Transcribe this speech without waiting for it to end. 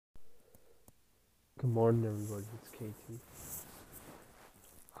Good morning, everybody. It's KT.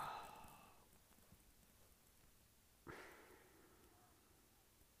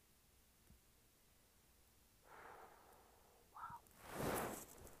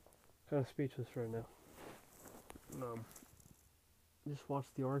 Kind of speechless right now. Just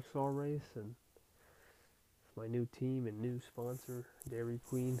watched the Arkansas race, and it's my new team and new sponsor, Dairy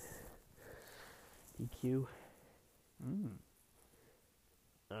Queen, DQ.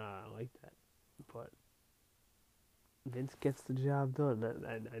 I like that, but Vince gets the job done.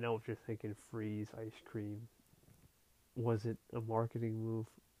 I know what you're thinking. Freeze ice cream. Was it a marketing move?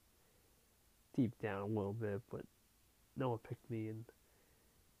 Deep down a little bit, but no one picked me, and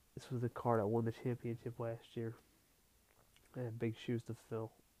this was the car that won the championship last year. I had big shoes to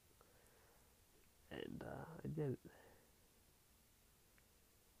fill, and I did it.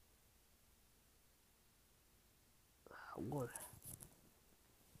 I won.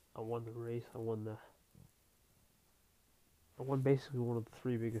 I won the race. I won basically one of the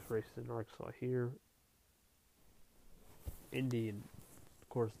three biggest races in Arkansas here. Indy and, of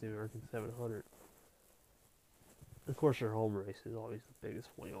course, the American 700. Of course, their home race is always the biggest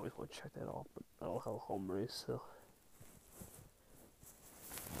one. You always want to check that off, but I don't have a home race, so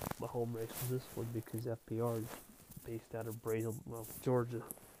my home race was this one because FPR is based out of Georgia,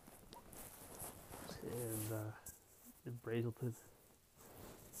 and in Brazelton.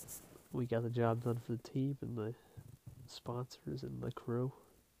 We got the job done for the team and the sponsors and the crew,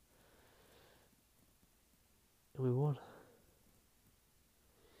 and we won.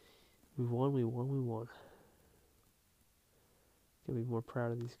 We won. Gotta be more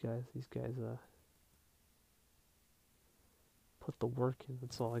proud of these guys. These guys put the work in.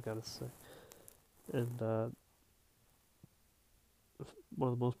 That's all I gotta say. And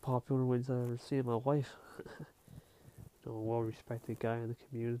one of the most popular wins I've ever seen in my life. A well-respected guy in the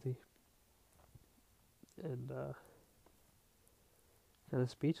community. And kind of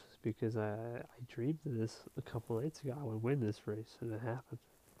speechless because I dreamed of this a couple of nights ago. I would win this race, and it happened.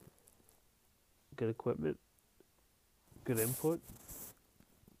 Good equipment, good input.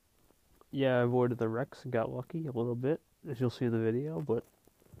 Yeah, I avoided the wrecks and got lucky a little bit, as you'll see in the video, but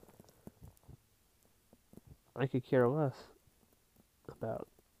I could care less about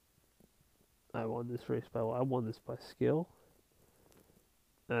I won this race by skill,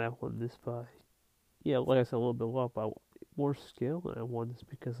 and I won this by, like I said, a little bit of luck, by more skill, and I won this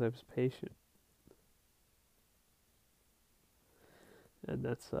because I was patient. And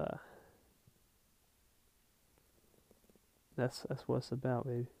that's what it's about,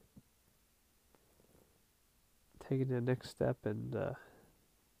 baby. Taking the next step and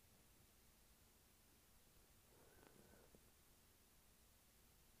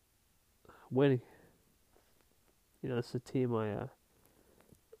winning. It's a team I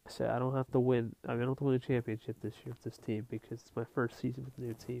said I don't have to win. I don't have to win a championship this year with this team because it's my first season with the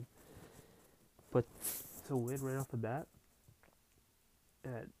new team. But to win right off the bat,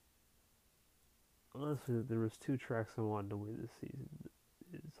 and honestly, there was two tracks I wanted to win this season.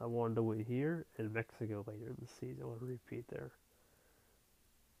 I wanted to win here and Mexico later in the season. I want to repeat there.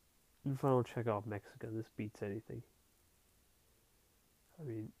 If I don't check off Mexico, this beats anything. I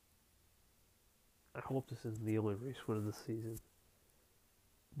mean, I hope this isn't the only race win of the season.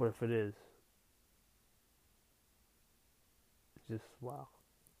 But if it is, it's just wow.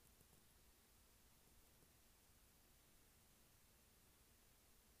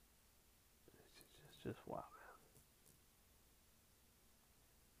 It's just wow,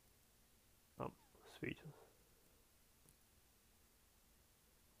 man. I'm speechless.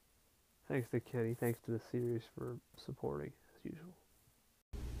 Thanks to Kenny, thanks to the series for supporting, as usual.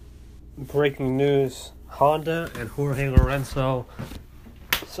 Breaking news, Honda and Jorge Lorenzo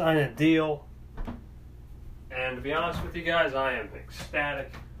signed a deal. And to be honest with you guys, I am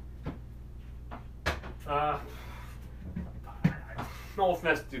ecstatic. No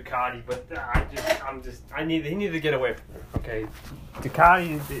offense to Ducati, but he needed to get away from there. Okay,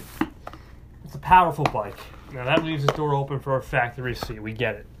 Ducati, it's a powerful bike. Now that leaves the door open for a factory seat. We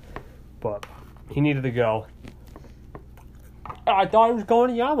get it, but he needed to go. I thought he was going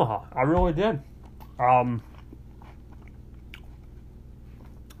to Yamaha. I really did. But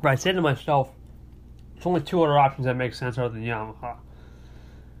I said to myself, there's only two other options that make sense other than Yamaha.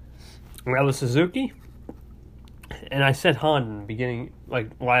 And that was Suzuki. And I said Honda in the beginning, like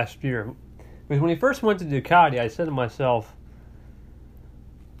last year. Because when he first went to Ducati, I said to myself,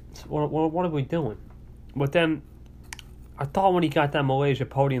 what are we doing? But then, I thought when he got that Malaysia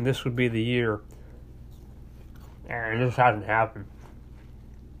podium, this would be the year. And it just hasn't happened.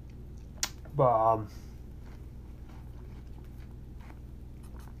 But,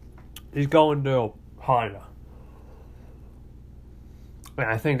 he's going to Honda. And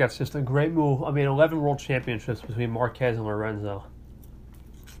I think that's just a great move. I mean, 11 world championships between Marquez and Lorenzo.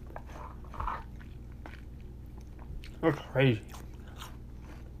 That's crazy.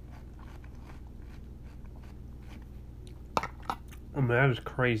 I mean, that is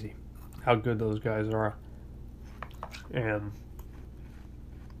crazy how good those guys are. And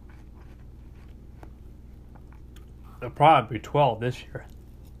they'll probably be 12 this year.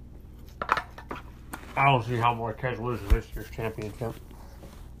 I don't see how Marquez loses this year's championship.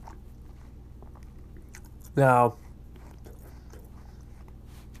 Now,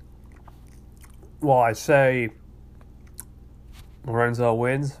 while I say Lorenzo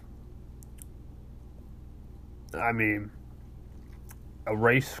wins, I mean, a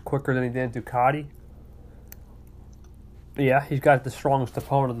race quicker than he did Ducati. Yeah, he's got the strongest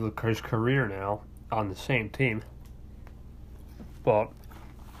opponent of his career now on the same team. But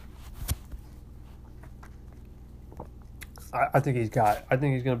I think he's got it. I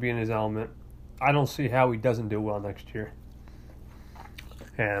think he's going to be in his element. I don't see how he doesn't do well next year.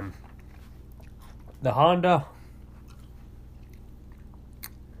 And the Honda,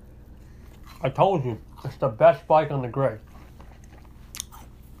 I told you, it's the best bike on the grid.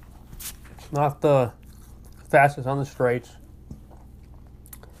 It's not the fastest on the straights.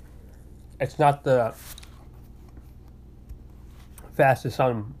 It's not the fastest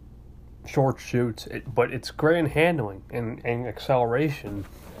on short shoots, but it's great in handling and acceleration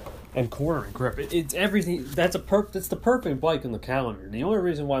and cornering grip. It's everything. It's the perfect bike in the calendar. The only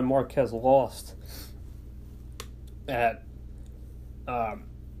reason why Marquez lost at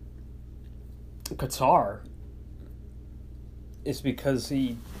Qatar is because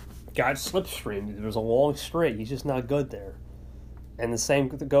he got slipstreamed. There was a long straight. He's just not good there. And the same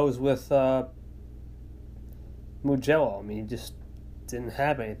goes with Mugello. I mean, he just didn't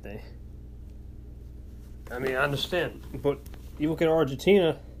have anything. I mean, I understand. But you look at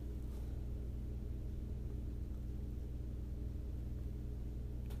Argentina,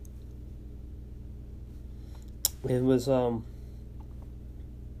 it was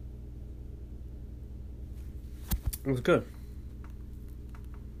good.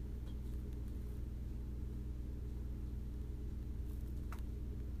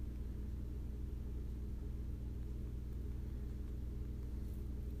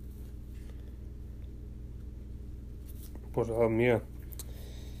 But yeah.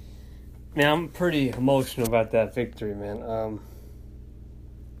 Man, I'm pretty emotional about that victory, man.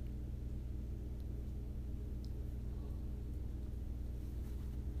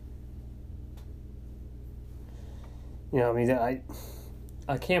 You know, I mean,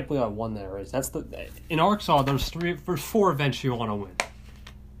 I can't believe I won that race. In Arkansas. There's 4 events you want to win: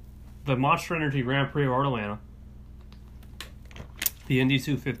 the Monster Energy Grand Prix of Atlanta, the Indy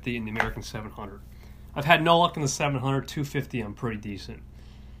 250, and the American 700. I've had no luck in the 700. 250, I'm pretty decent.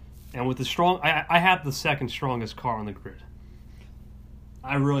 And with I have the second strongest car on the grid.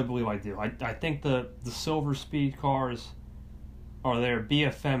 I really believe I do. I think the silver speed cars are there.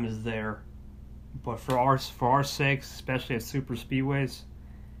 BFM is there. But for our sakes, especially at super speedways,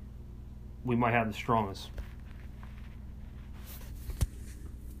 we might have the strongest.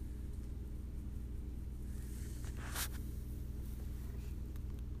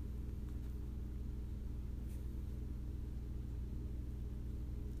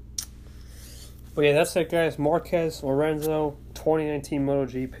 But yeah, that's it, guys. Marquez, Lorenzo, 2019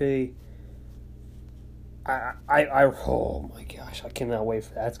 MotoGP. Oh my gosh, I cannot wait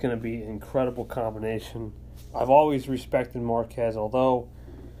for that. It's going to be an incredible combination. I've always respected Marquez, although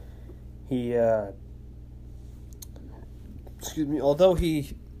he had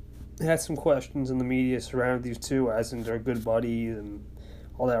some questions in the media surrounding these two, as in they're good buddies and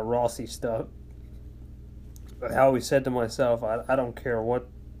all that Rossi stuff. I always said to myself, I don't care what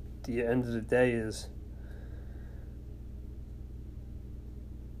the end of the day is.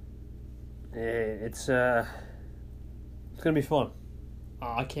 It's gonna be fun.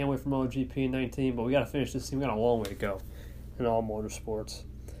 I can't wait for MotoGP in 19, but we gotta finish this thing. We got a long way to go in all motorsports.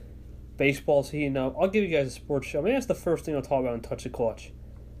 Baseball's heating up. I'll give you guys a sports show. I mean, that's the first thing I'll talk about in Touch the Clutch,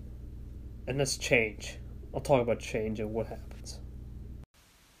 and that's change. I'll talk about change and what happens.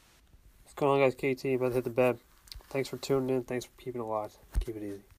 What's going on, guys? KT, about to hit the bed. Thanks for tuning in. Thanks for keeping it alive. Keep it easy.